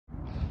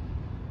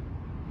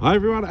Hi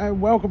everyone,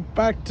 and welcome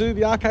back to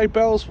the Arcade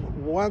Bells.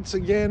 Once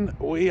again,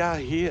 we are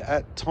here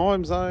at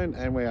Timezone,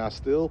 and we are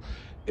still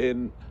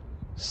in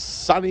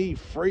sunny,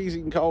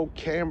 freezing cold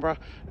Canberra,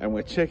 and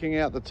we're checking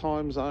out the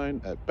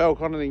Timezone at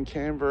Belconnen in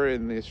Canberra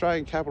in the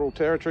Australian Capital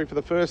Territory for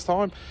the first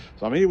time.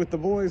 So I'm here with the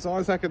boys,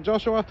 Isaac and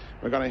Joshua.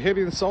 We're going to head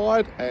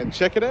inside and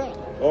check it out.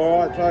 All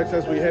right, folks,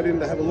 as we head in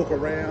to have a look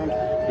around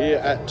here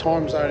at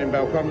Timezone in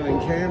Belconnen in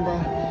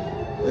Canberra,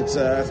 it's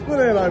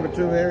split out over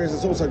two areas.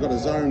 It's also got a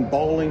zone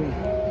bowling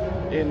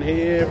in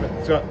here.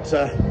 It's got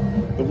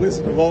the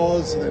Wizard of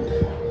Oz, and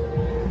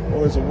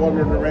boys are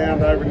wandering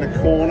around over in the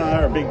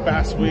corner, a big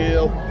bass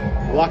wheel,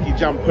 lucky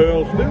jump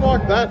pearls, do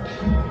like that.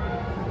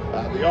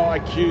 The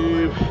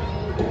iCube,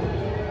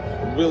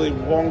 Willy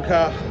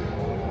Wonka,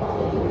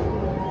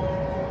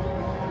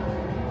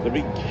 the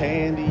big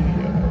candy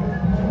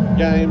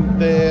game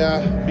there,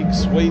 big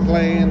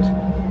Sweetland,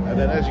 and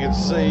then as you can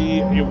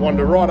see, you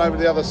wander right over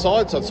the other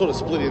side, so it's sort of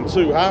split in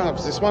two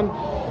halves, this one.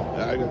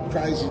 Got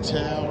Crazy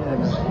Tower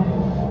and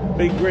a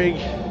big rig.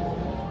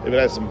 It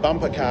has some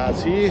bumper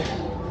cars here.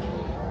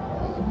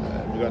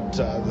 We've got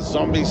the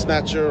Zombie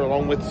Snatcher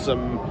along with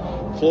some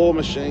claw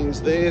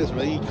machines there. There's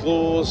some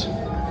E-Claws,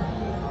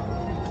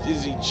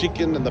 Dizzy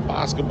Chicken and the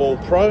Basketball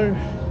Pro.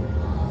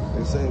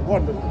 You see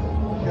one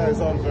goes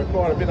on for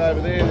quite a bit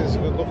over there. Let's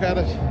have a look at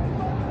it.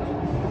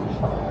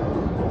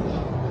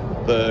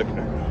 The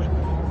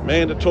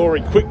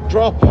mandatory quick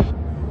drop.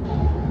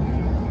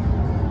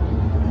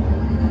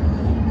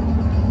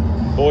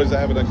 Boys are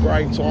having a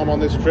great time on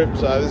this trip.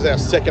 So this is our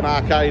second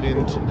arcade in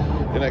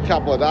a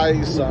couple of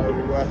days. So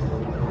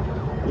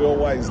we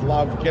always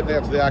love getting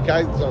out to the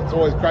arcade. So it's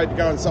always great to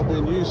go in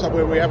somewhere new,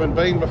 somewhere we haven't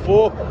been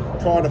before.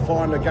 Trying to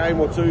find a game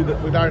or two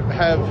that we don't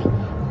have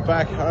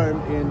back home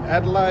in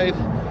Adelaide.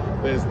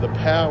 There's the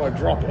Power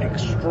Drop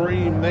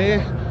Extreme there.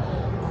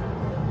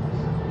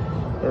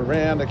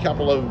 Around a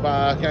couple of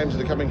games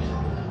that are coming.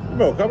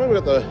 Well, we've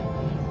got the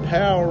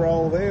Power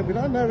Roll there. We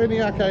don't have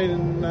any arcade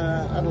in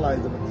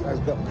Adelaide that has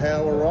got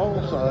Power Roll,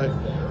 so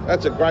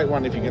that's a great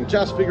one. If you can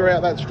just figure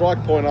out that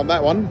strike point on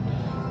that one,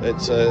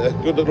 it's a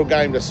good little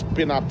game to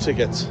spin up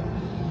tickets.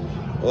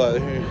 Although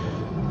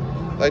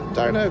they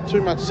don't have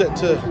too much set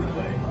to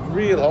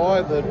real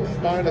high. The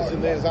bonus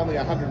in there is only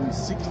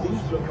 160.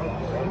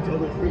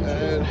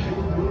 And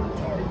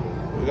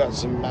we've got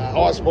some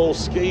ice ball,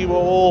 ski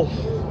ball.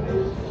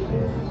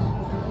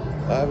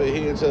 Over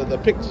here to the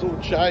Pixel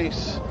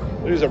Chase.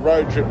 There's a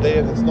road trip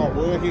there that's not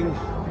working.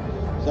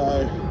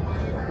 So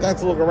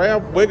that's a look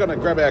around. We're going to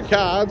grab our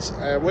cards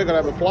and we're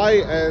going to have a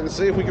play and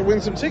see if we can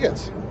win some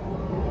tickets.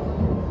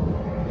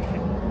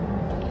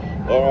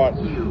 All right,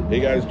 here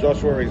goes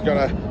Joshua. He's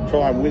going to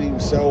try and win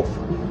himself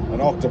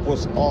an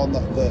octopus on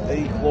the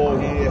E-Claw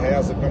here.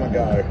 How's it going to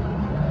go?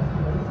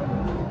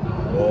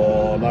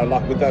 Oh, no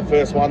luck with that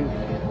first one.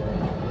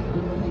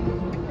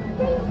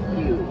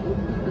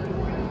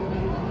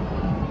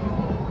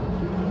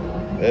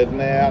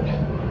 Heading out,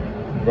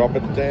 drop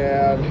it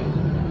down.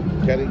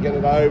 Can he get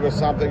it over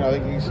something? I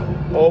think he's,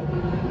 oh,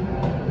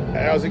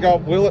 how's he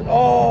got? Will it?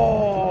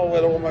 Oh,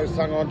 it almost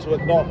hung onto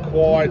it, not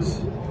quite.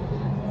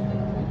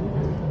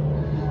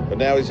 But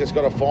now he's just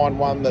got to find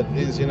one that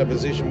is in a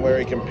position where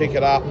he can pick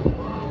it up.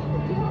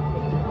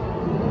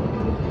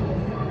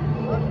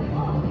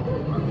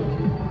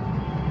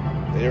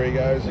 There he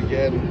goes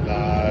again.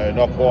 No,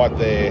 not quite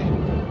there.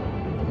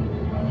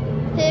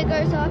 Here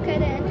goes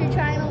Arcade Andrew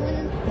trying to win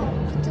an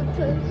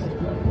octopus.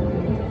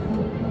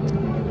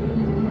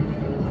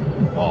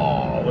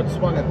 Oh, it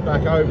swung it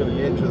back over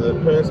the edge of the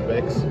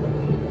perspex.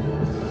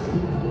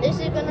 Is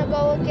it going to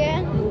go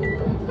again?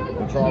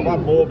 We'll try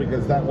one more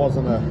because that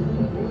wasn't a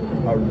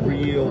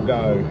real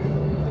go.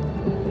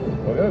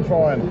 We're going to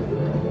try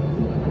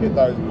and get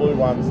those blue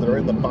ones that are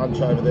in the bunch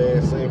over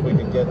there, see if we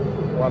can get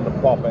one to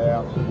pop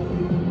out.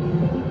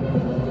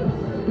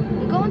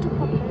 You're going to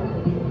pop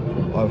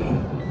out.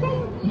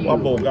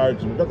 One more go,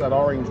 because we've got that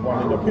orange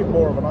one in a bit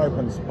more of an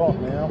open spot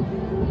now.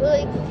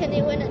 Can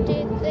he win it, do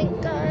you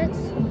think, guys?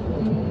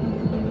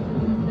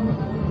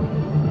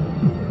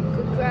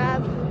 Good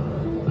grab.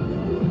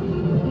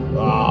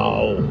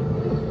 Oh,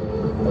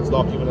 that's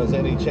not giving us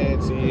any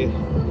chance here.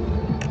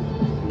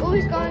 Oh,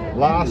 he's going.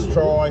 Last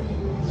try.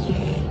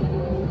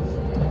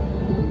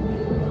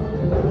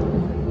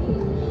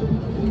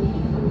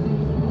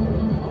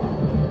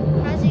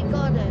 Has he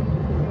got it?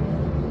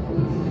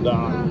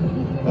 No.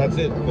 That's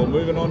it. We're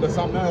moving on to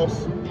something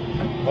else.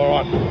 All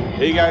right,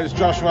 here goes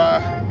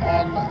Joshua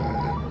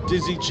on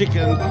Dizzy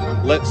Chicken.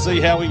 Let's see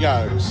how he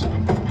goes.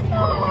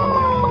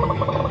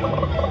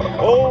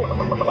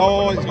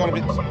 Oh, he's got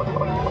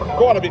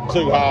quite a bit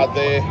too hard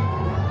there.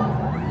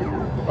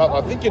 But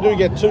I think you do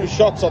get two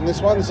shots on this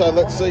one, so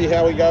let's see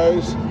how he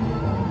goes.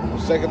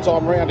 Second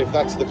time round, if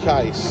that's the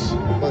case.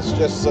 Let's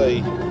just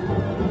see.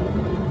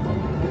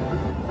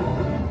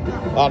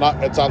 Oh no,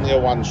 it's only a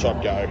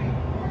one-shot go.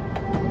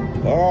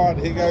 All right,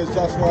 here goes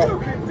Joshua.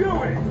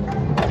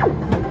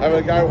 Have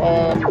a go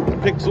on the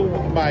Pixel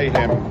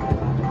Mayhem.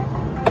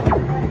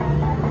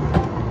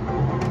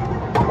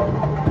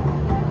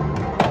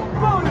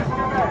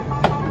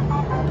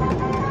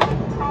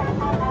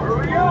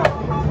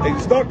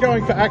 not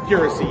going for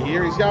accuracy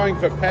here, he's going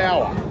for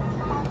power.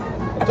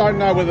 I don't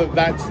know whether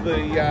that's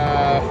the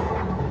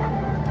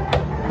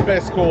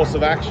best course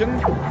of action.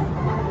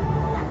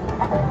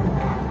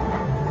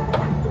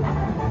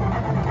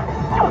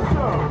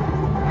 Awesome!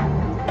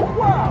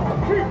 Wow,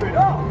 keep it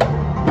up!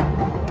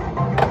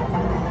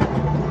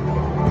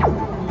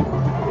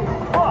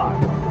 5,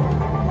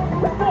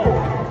 4,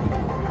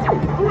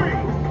 3,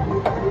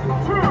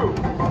 2,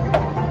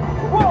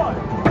 1.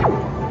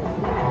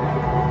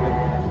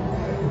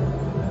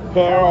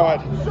 All right,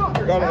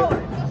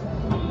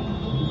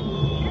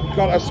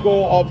 got a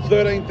score of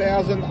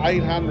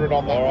 13,800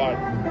 on that. All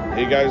right,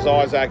 here goes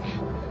Isaac,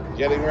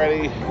 getting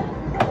ready.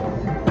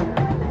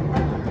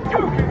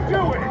 You can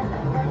do it!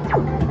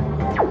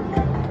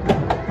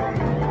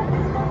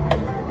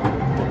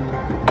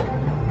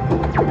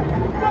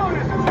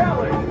 Bonus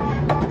challenge!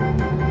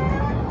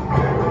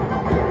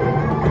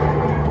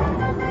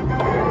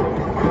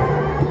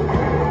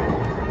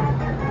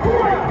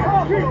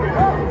 Wow, keep it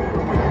up!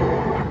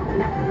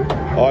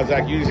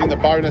 Isaac using the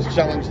bonus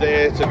challenge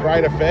there to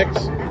great effect.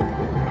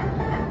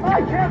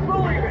 I can't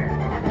believe it!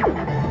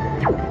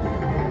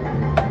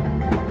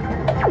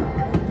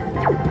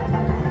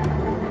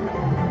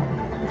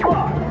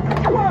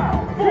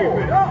 Wow, keep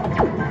it up!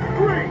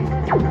 3,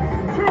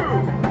 2,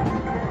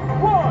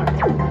 1.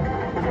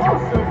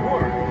 Awesome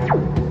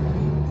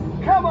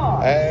work! Come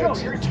on, show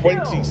your And skills.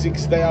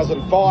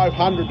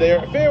 26,500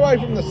 there. A fair way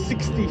from the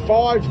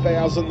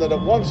 65,000 that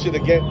it wants you to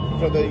get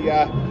for the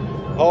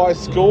high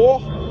score.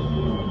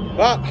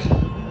 But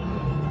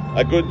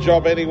a good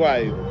job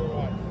anyway.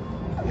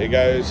 Here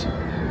goes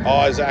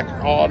Isaac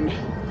on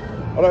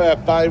one of our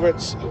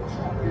favourites,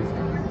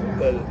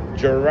 the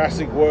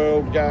Jurassic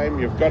World game.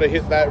 You've got to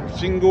hit that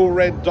single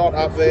red dot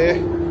up there.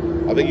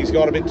 I think he's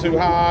got a bit too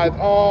hard.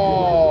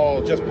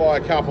 Oh, just by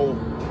a couple.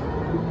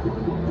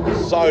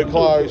 So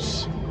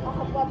close.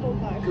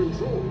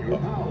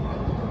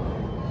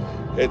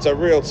 It's a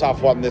real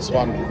tough one, this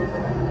one.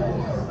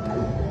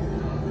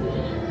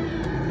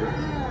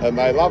 And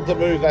they love to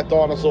move that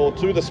dinosaur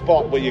to the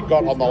spot where you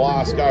got on the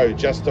last go,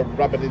 just to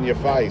rub it in your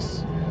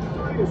face.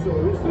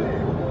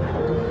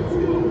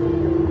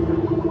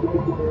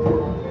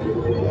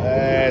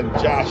 And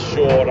just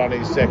short on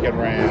his second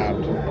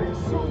round.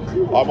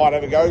 I might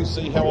have a go,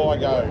 see how I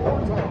go.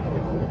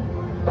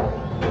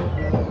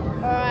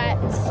 Alright,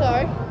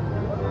 so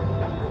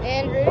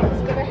Andrew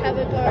is going to have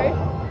a go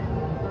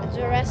at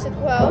Jurassic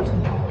World.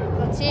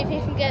 Let's see if he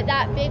can get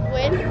that big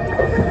win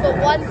for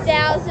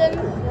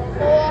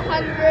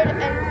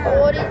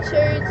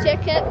 1,442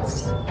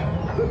 tickets.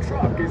 The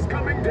truck is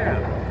coming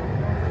down.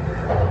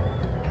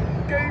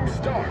 Game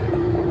start.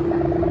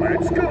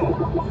 Let's go.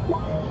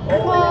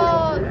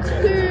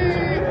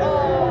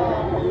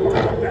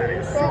 That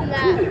is so From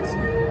that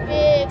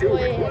big Do it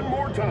win. one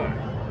more time.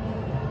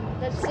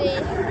 Let's see if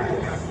he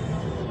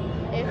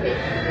can do this.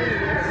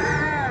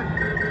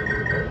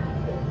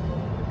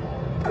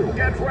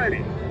 Get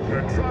ready.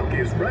 The truck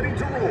is ready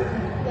to roll.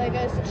 There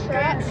goes the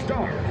truck. Game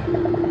start. Is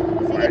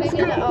he going to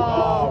get it?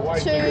 Oh, way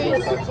too too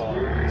good that time. soft.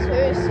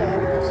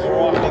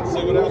 All right, let's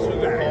see what else we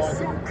can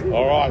find.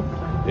 All right,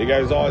 here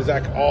goes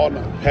Isaac on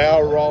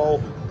power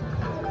roll.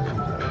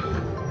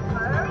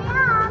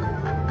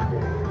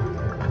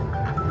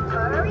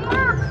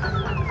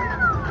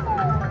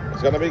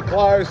 It's going to be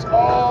close.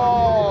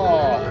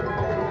 Oh,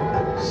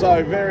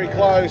 so very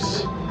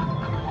close.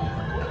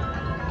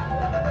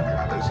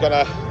 He's going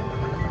to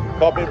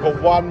pop in for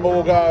one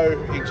more go.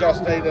 He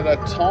just needed a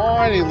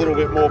tiny little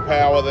bit more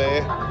power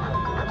there,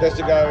 just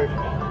to go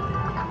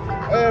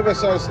ever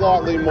so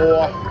slightly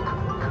more.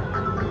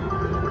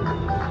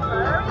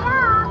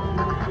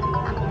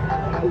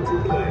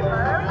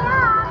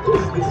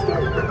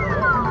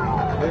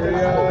 There he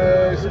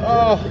goes.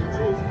 Oh,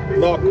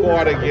 not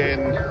quite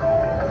again.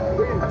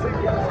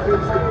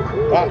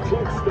 But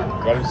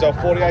got himself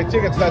 48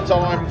 tickets that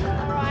time.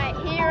 Right,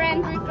 here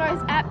Andrew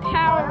goes at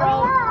power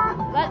roll.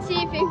 Let's see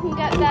if he can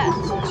get that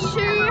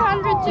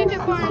 200 ticket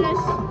bonus.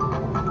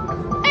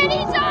 And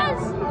he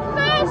does!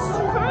 First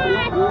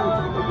try!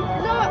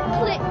 Not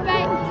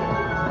clickbait.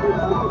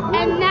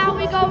 And now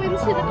we go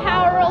into the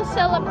power roll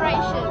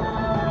celebration.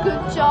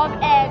 Good job,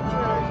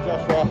 Andrew.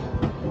 Joshua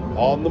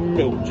on the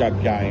milk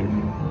jug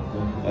game.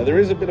 Now there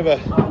is a bit of a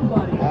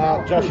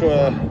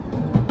Joshua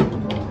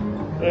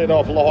right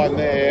offline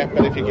there,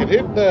 but if you can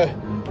hit the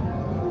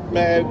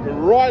man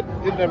right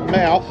in the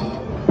mouth,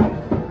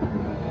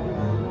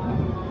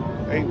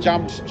 he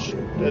jumps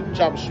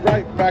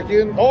straight back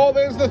in. Oh,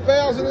 there's the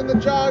 1,000 in the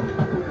jug.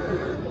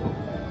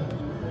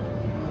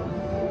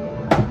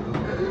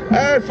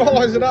 And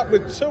follows it up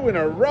with 2 in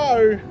a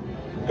row.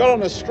 Got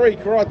on a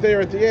streak right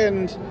there at the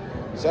end.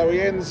 So he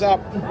ends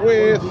up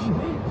with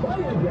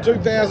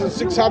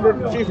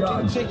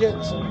 2,650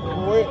 tickets,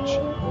 which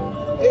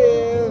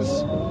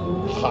is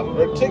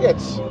 100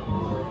 tickets.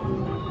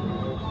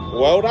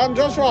 Well done,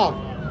 Joshua.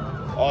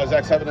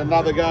 Isaac's having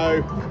another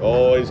go.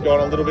 Oh, he's gone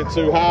a little bit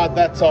too hard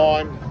that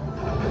time.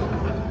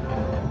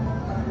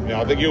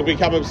 Yeah, I think he'll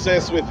become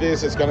obsessed with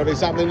this. It's going to be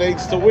something he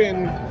needs to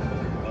win.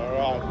 All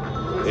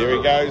right. Here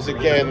he goes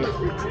again.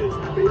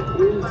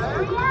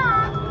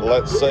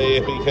 Let's see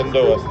if he can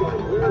do it.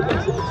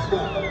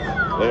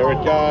 There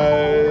it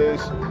goes.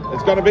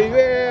 It's going to be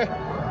there.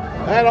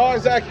 And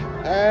Isaac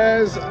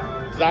has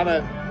done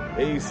it.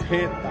 He's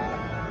hit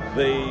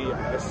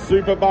the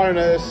super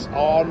bonus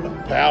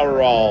on Power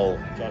Roll.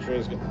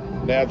 Joshua's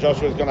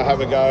going to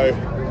have a go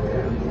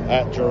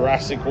at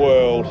Jurassic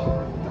World.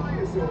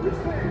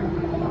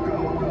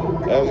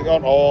 How's it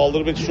gone? Oh, a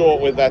little bit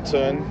short with that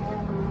turn.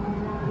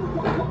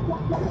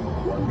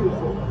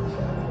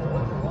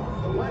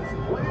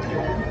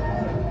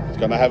 He's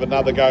going to have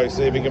another go,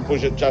 see if he can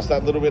push it just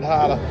that little bit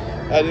harder.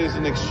 It is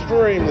an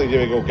extremely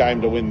difficult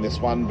game to win this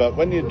one, but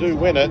when you do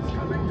win it,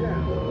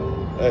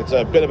 it's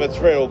a bit of a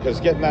thrill, because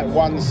getting that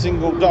one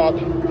single dot,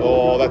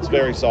 oh, that's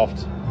very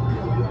soft.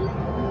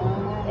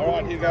 All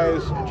right, here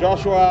goes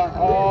Joshua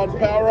on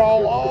Power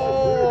Roll.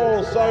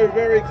 Oh, so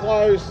very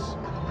close.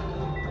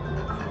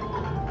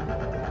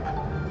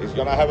 He's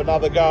going to have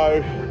another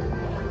go.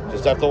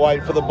 Just have to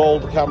wait for the ball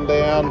to come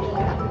down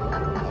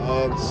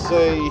and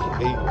see.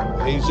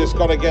 He's just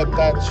got to get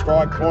that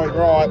strike point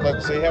right.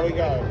 Let's see how he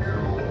goes.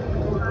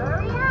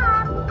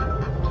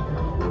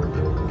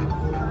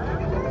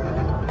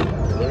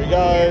 There he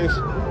goes.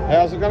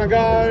 How's it going to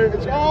go?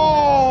 It's,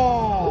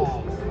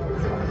 oh,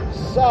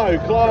 so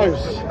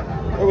close.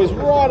 It was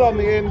right on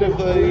the end of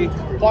the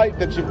plate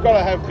that you've got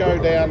to have go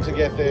down to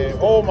get there.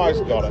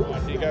 Almost got it.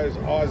 Here goes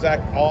Isaac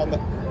on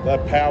the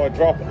Power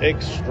Drop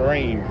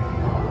Extreme.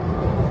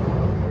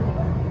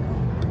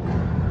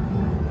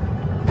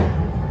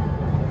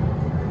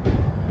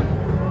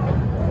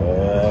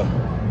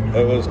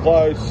 It was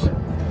close.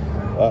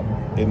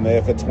 In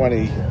there for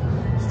 20.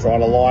 Just trying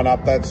to line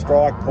up that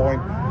strike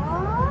point.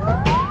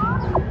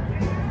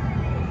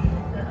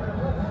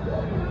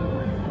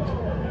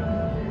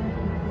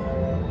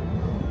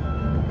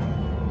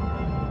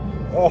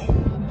 Oh,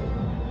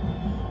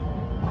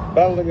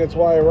 battling its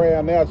way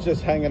around. Now it's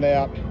just hanging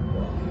out.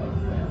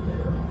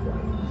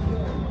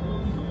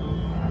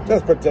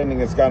 Just pretending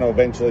it's going to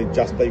eventually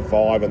just be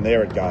 5, and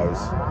there it goes.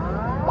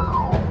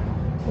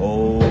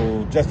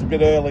 Oh, just a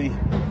bit early.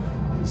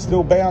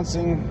 Still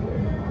bouncing.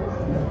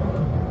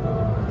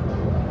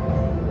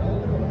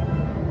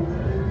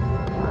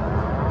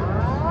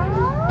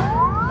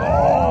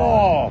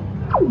 Oh,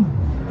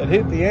 it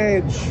hit the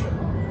edge.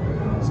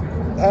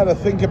 Had to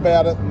think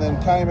about it and then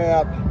came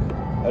out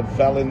and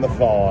fell in the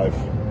 5.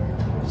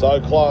 So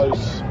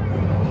close.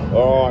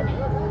 All right.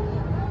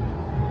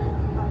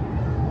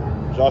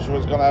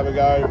 Joshua's going to have a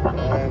go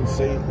and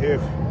see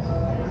if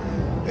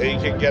he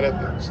can get it.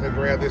 Sneak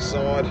around this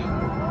side.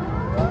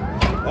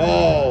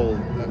 Oh,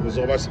 that was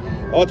almost...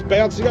 Oh, it's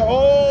bouncing.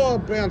 Oh,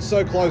 it bounced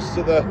so close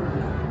to the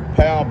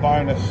power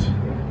bonus.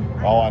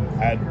 Oh, an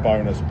add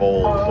bonus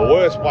ball. The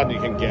worst one you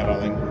can get, I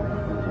think.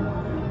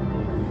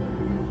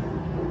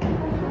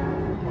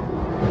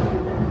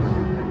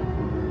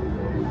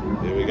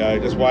 Here we go.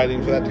 Just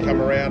waiting for that to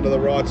come around to the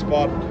right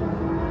spot.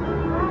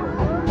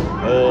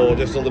 Oh,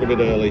 just a little bit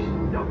early.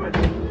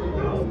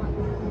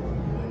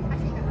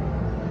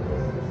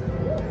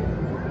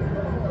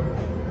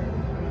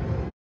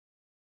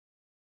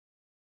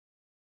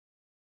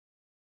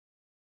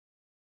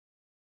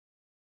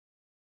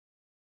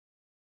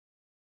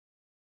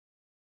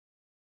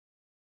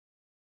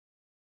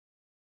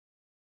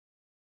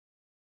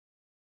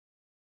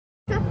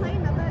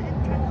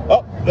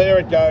 Oh, there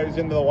it goes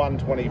into the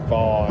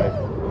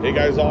 125. Here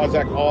goes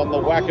Isaac on the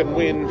whack and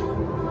win.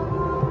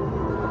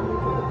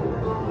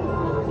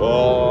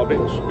 Oh,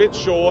 a bit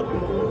short.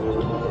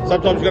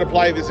 Sometimes you've got to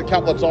play this a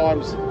couple of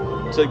times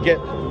to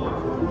get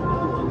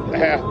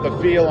the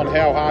feel on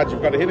how hard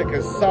you've got to hit it,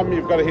 because some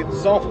you've got to hit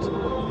soft,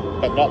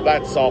 but not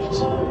that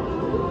soft.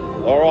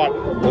 All right,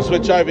 we'll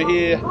switch over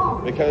here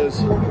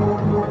because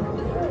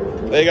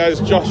there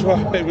goes Joshua.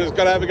 He was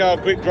going to have a go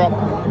at quick drop,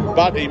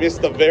 but he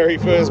missed the very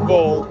first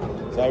ball.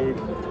 So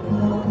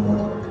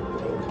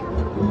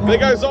there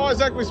goes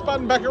Isaac. We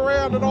spun back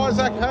around, and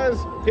Isaac has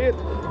hit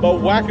the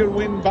whack and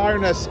win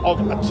bonus of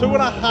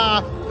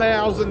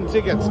 2,500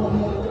 tickets.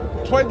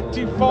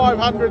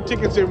 2,500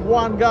 tickets in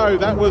one go.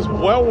 That was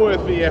well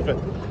worth the effort.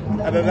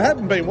 And it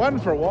hadn't been won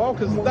for a while,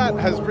 because that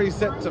has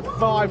reset to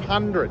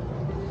 500.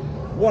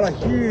 What a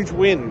huge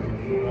win.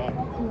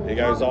 Here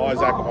goes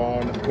Isaac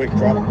on quick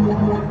drop.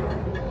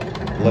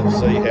 Let's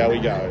see how he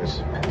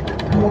goes.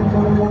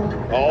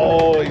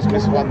 Oh, he's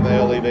missed one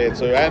early there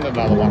too, and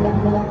another one.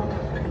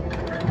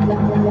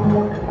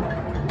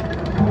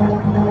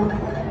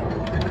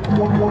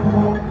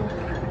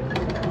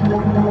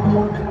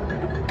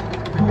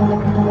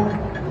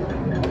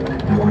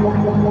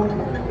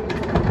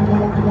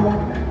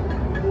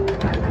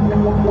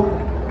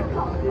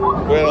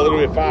 Went a little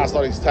bit fast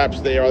on his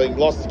taps there. I think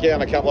lost the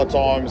count a couple of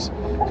times.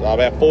 So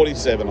about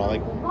 47, I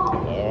think.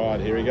 All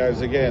right, here he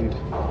goes again.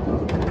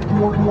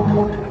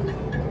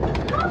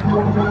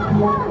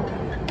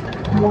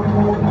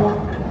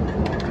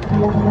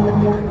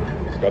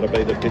 It's got to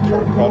be the picture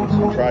of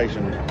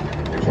concentration.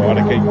 Try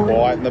to keep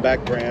quiet in the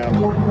background.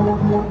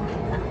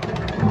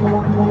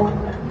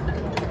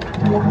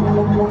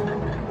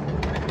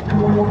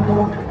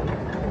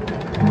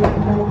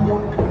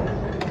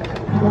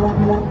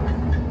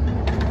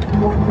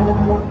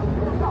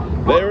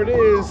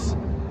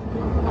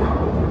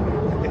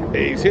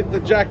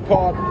 hit the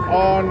jackpot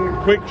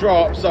on quick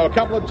drop. So a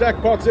couple of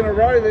jackpots in a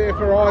row there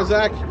for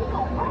Isaac.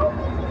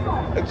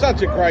 It's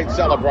such a great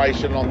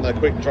celebration on the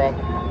quick drop.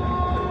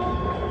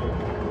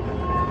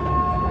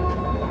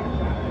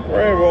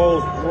 Rare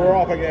balls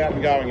dropping out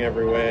and going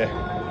everywhere.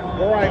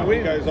 Great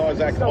win. Goes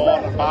Isaac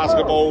on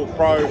Basketball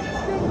Pro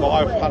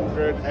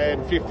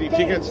 550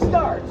 tickets.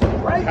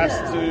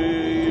 Has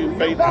to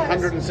beat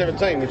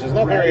 117, which is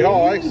not very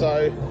high,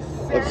 so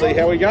let's see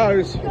how he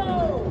goes.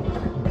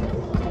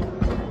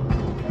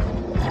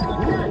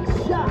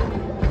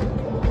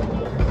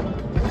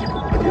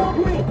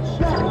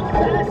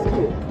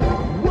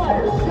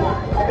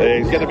 There,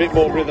 he's getting a bit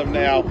more rhythm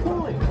now.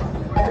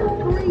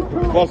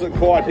 Wasn't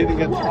quite hitting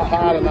it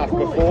hard enough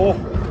before.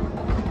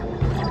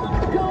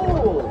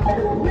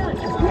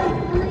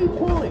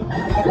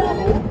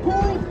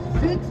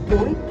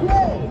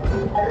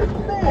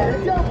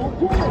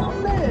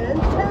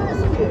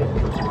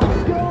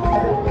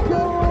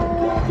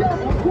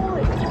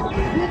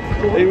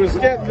 He was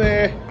getting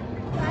there,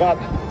 but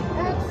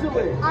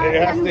you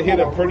have to hit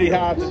it pretty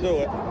hard to do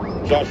it.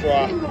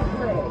 Joshua,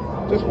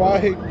 just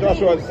wait.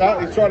 Joshua, he's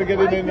trying to get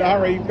in a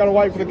hurry. He's got to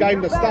wait for the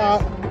game to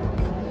start.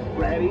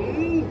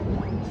 Ready,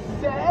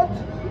 set,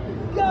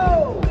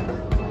 go!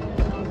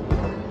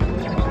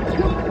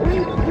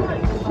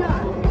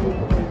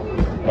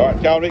 All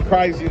right, going a bit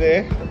crazy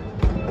there.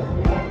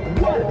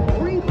 What a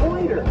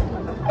three-pointer!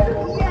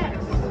 Yes!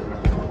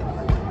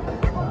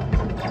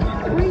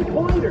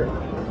 Three-pointer!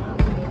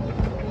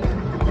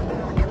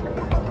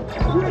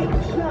 Great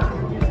shot!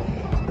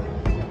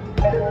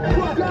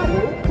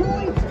 Double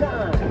points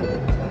time!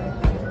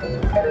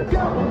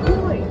 Double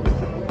points!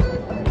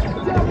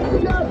 Double,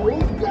 double,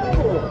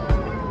 double!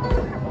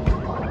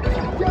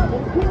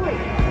 Double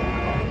points!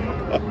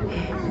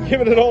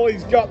 Giving it all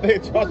he's got there,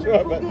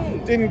 Joshua, but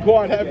didn't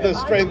quite have the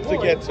strength to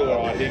get to it.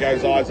 All right, here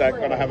goes Isaac,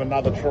 going to have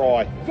another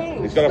try.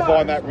 He's got to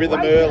find that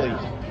rhythm early.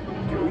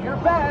 Do your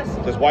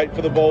best! Just wait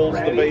for the balls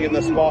to be in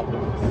the spot.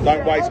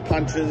 Don't waste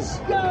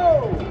punches.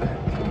 Go!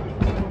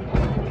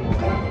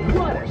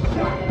 What a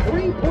shot!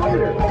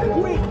 Three-pointer!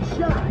 Great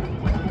shot!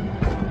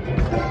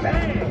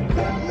 Bang!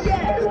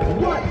 Yes!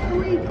 What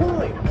 3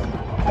 points?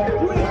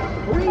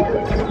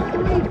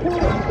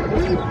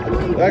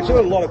 There's actually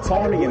a lot of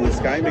timing in this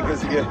game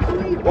because if you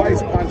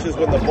waste punches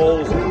when the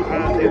balls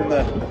aren't in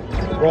the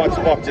right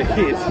spot to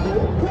hit,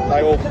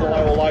 they all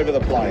fly all over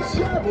the place.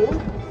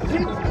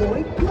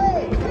 6-point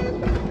play.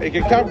 He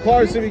can come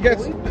close if he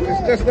gets, it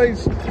just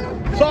needs,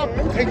 stop,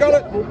 he got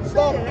it,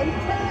 stop.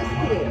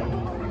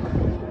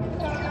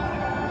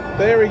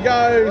 There he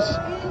goes,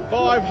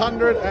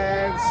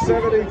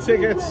 570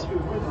 tickets.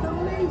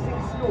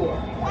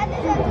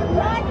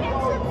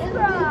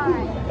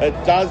 It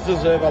does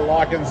deserve a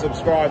like and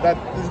subscribe.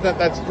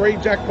 That's 3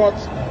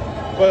 jackpots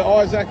for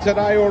Isaac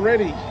today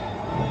already.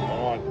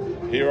 All right,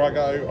 here I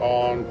go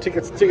on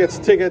tickets.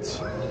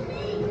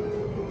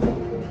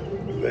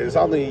 There's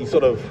only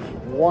sort of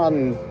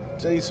one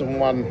decent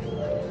one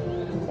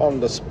on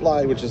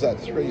display, which is that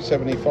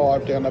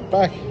 375 down the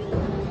back.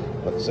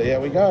 Let's see how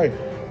we go.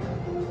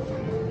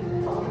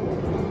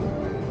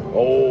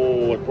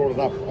 Oh, it brought it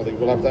up. I think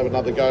we'll have to have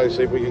another go,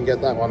 see if we can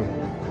get that one.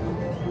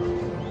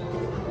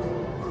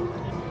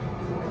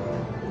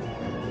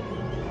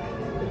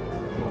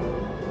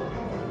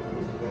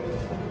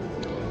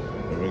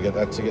 When we get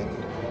that to get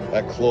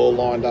that claw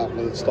lined up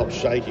and it stops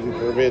shaking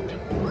for a bit.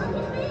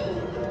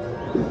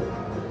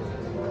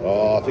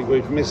 Oh, I think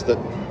we've missed it.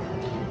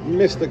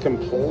 Missed it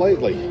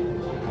completely.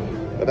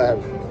 Gotta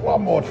have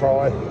one more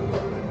try.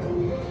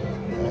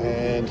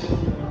 And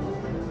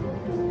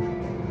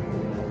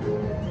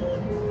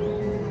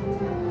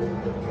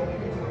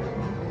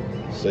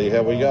see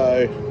how we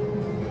go.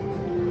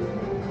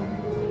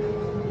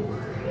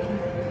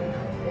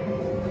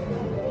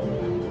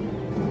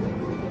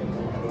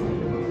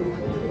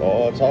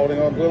 Oh, it's holding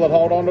on. Will it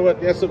hold on to it?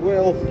 Yes, it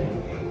will.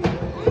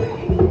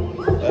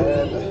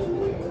 And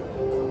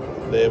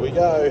there we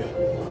go.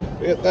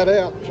 We get that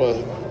out for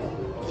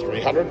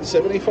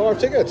 375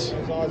 tickets.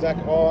 There's Isaac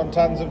on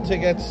tons of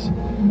tickets.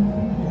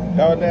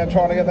 Going down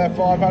trying to get that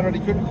 500. He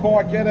couldn't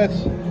quite get it.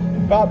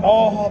 But,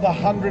 oh, the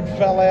 100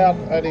 fell out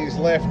and he's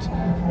left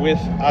with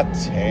a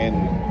 10.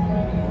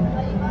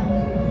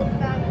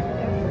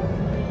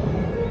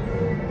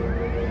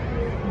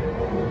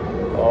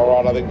 All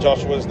right, I think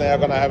Joshua's now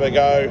going to have a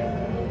go.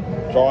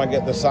 Try and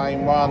get the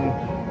same one.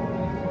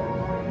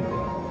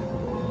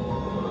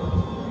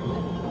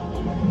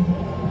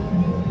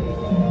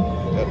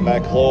 Get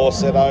that claw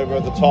set over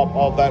at the top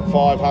of that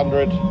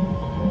 500.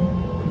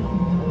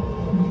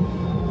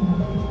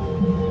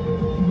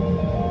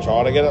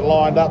 Try to get it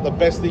lined up the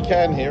best he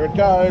can. Here it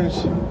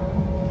goes.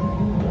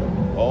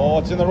 Oh,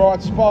 it's in the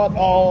right spot.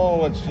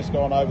 Oh, it's just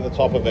gone over the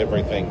top of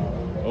everything.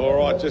 All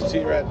right, just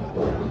here at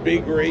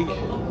Big Rig.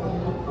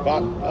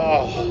 But,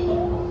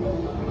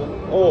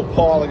 all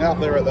piling up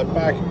there at the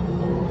back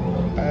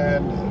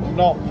and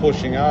not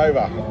pushing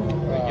over.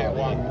 We get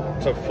one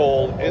to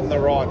fall in the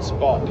right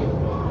spot.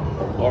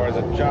 Or is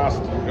it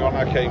just going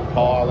to keep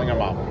piling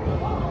them up?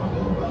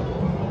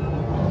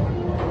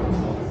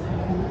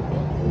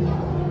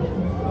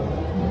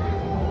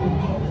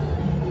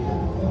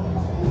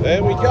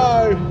 There we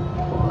go.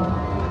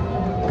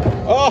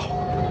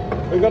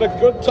 Oh, we got a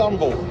good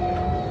tumble.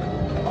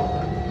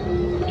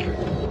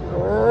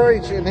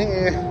 Reach in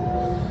here,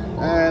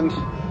 and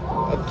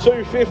a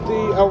 250,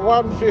 a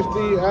 150,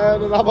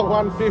 and another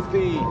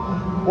 150.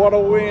 What a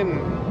win.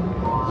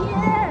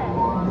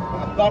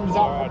 Yeah. Thumbs up.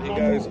 All right, here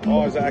goes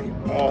Isaac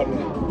on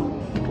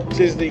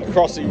Tisney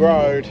Crossy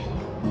Road.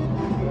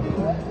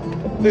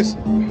 This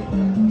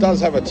does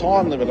have a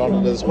time limit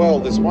on it as well,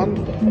 this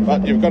one,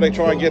 but you've got to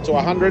try and get to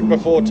 100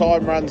 before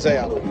time runs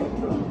out.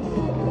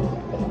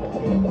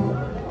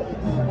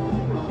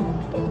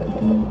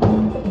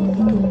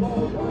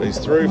 He's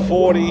through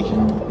 40.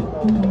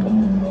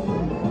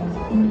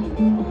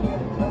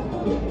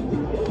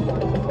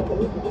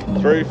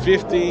 Through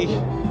 50.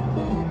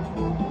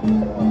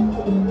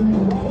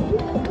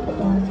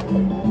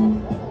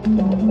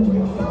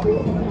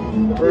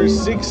 Through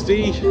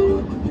 60.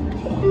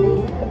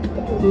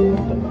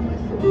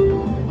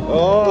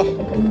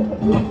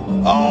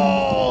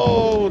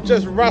 Oh,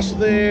 just rushed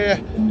there.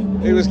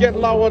 He was getting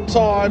low on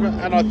time,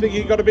 and I think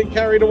he got a bit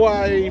carried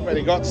away, but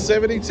he got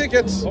 70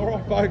 tickets. All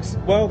right, folks.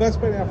 Well, that's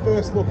been our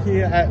first look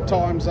here at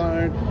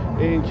Timezone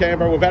in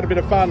Canberra. We've had a bit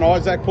of fun.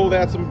 Isaac pulled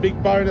out some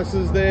big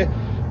bonuses there.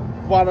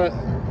 Won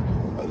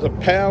the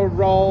power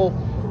roll.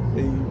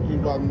 He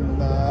won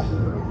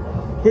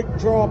quick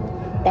drop,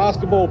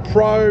 basketball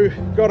pro.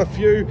 Got a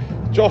few.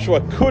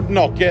 Joshua could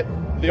not get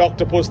the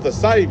octopus to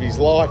save his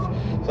life,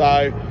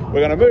 so we're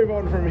going to move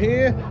on from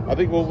here. I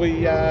think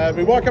we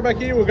might come back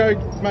here. We'll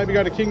maybe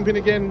go to Kingpin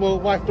again. We'll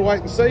have to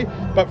wait and see.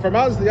 But from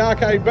us, the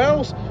Arcade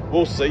Bells,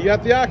 we'll see you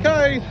at the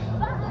arcade.